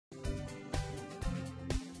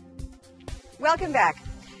Welcome back.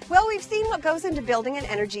 Well, we've seen what goes into building an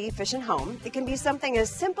energy-efficient home. It can be something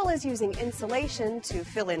as simple as using insulation to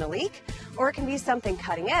fill in a leak, or it can be something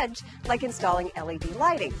cutting-edge, like installing LED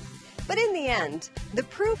lighting. But in the end, the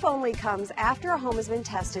proof only comes after a home has been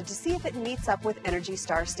tested to see if it meets up with ENERGY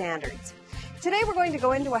STAR standards. Today we're going to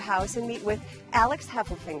go into a house and meet with Alex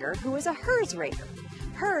Heffelfinger, who is a HERS rater.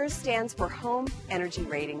 HERS stands for Home Energy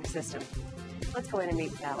Rating System. Let's go in and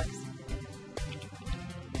meet with Alex.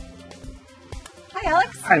 Hi,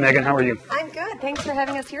 Alex. Hi, Megan. How are you? I'm good. Thanks for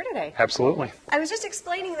having us here today. Absolutely. I was just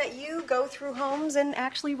explaining that you go through homes and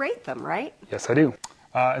actually rate them, right? Yes, I do.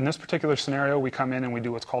 In this particular scenario, we come in and we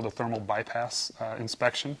do what's called a thermal bypass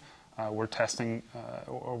inspection. We're testing,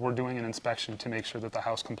 or we're doing an inspection to make sure that the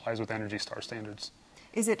house complies with ENERGY STAR standards.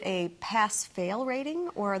 Is it a pass-fail rating,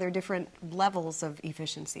 or are there different levels of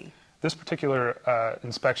efficiency? This particular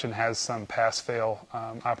inspection has some pass-fail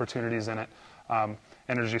opportunities in it.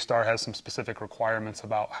 ENERGY STAR has some specific requirements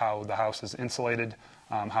about how the house is insulated,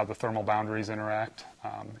 how the thermal boundaries interact,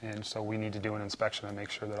 and so we need to do an inspection and make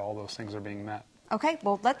sure that all those things are being met. Okay,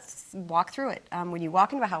 well, let's walk through it. When you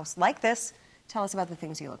walk into a house like this, tell us about the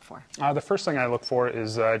things you look for. The first thing I look for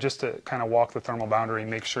is just to kind of walk the thermal boundary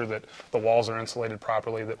and make sure that the walls are insulated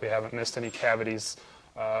properly, that we haven't missed any cavities,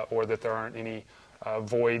 or that there aren't any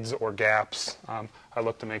voids or gaps. I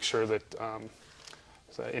look to make sure that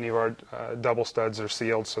so any of our double studs are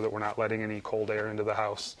sealed so that we're not letting any cold air into the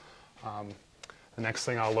house. The next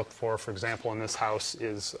thing I'll look for example, in this house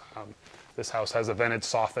is this house has a vented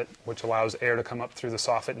soffit, which allows air to come up through the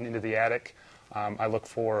soffit and into the attic. I look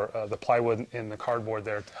for the plywood and the cardboard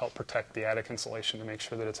there to help protect the attic insulation to make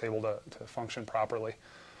sure that it's able to function properly.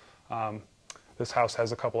 This house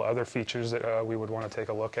has a couple of other features that we would want to take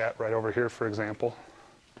a look at right over here, for example.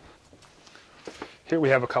 Here we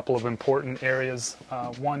have a couple of important areas.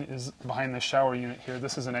 One is behind the shower unit here.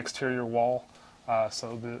 This is an exterior wall,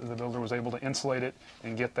 so the builder was able to insulate it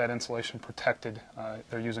and get that insulation protected.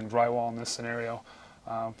 They're using drywall in this scenario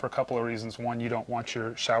for a couple of reasons. One, you don't want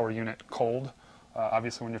your shower unit cold,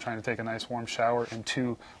 obviously when you're trying to take a nice warm shower, and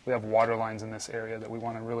two, we have water lines in this area that we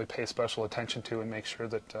want to really pay special attention to and make sure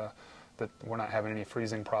that that we're not having any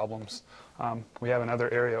freezing problems. We have another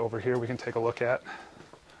area over here we can take a look at.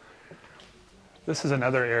 This is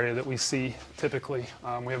another area that we see typically.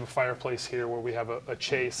 We have a fireplace here where we have a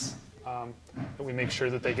chase. That we make sure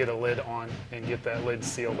that they get a lid on and get that lid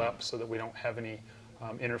sealed up so that we don't have any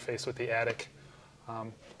interface with the attic.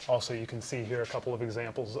 Also, you can see here a couple of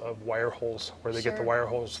examples of wire holes where they get the wire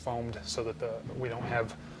holes foamed so that we don't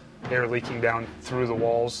have air leaking down through the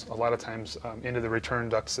walls, a lot of times into the return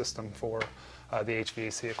duct system for the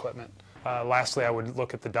HVAC equipment. Lastly, I would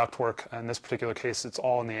look at the ductwork. In this particular case, it's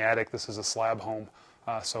all in the attic. This is a slab home,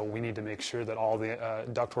 so we need to make sure that all the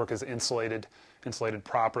ductwork is insulated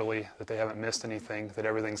properly, that they haven't missed anything, that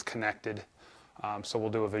everything's connected. So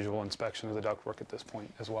we'll do a visual inspection of the ductwork at this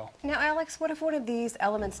point as well. Now, Alex, what if one of these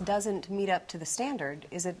elements doesn't meet up to the standard?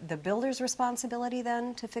 Is it the builder's responsibility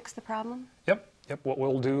then to fix the problem? Yep. What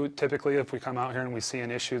we'll do typically, if we come out here and we see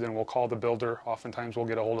an issue, then we'll call the builder. Oftentimes we'll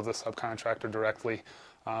get a hold of the subcontractor directly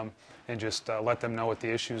and just let them know what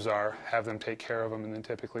the issues are, have them take care of them, and then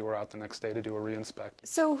typically we're out the next day to do a re-inspect.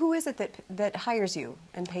 So who is it that hires you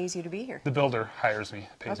and pays you to be here? The builder hires me,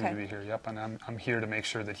 pays me to be here, yep, and I'm here to make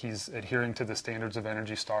sure that he's adhering to the standards of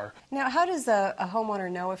ENERGY STAR. Now, how does a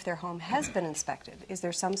homeowner know if their home has been inspected? Is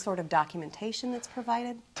there some sort of documentation that's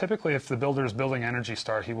provided? Typically, if the builder is building ENERGY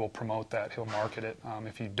STAR, he will promote that, he'll market it.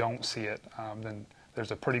 If you don't see it, then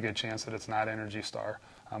there's a pretty good chance that it's not ENERGY STAR.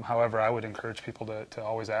 However, I would encourage people to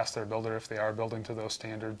always ask their builder if they are building to those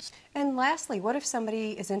standards. And lastly, what if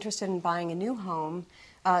somebody is interested in buying a new home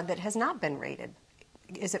that has not been rated?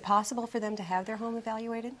 Is it possible for them to have their home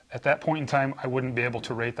evaluated? At that point in time, I wouldn't be able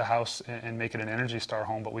to rate the house and make it an ENERGY STAR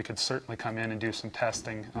home, but we could certainly come in and do some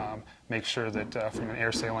testing, make sure that from an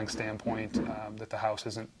air sealing standpoint that the house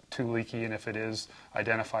isn't too leaky, and if it is,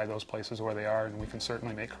 identify those places where they are, and we can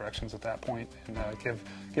certainly make corrections at that point and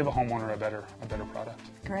give a homeowner a better product.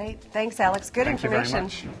 Great. Thanks, Alex. Good information.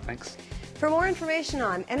 Thank you very much. Thanks. For more information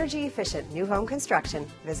on energy-efficient new home construction,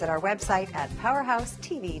 visit our website at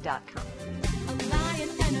powerhousetv.com.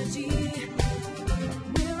 Energy.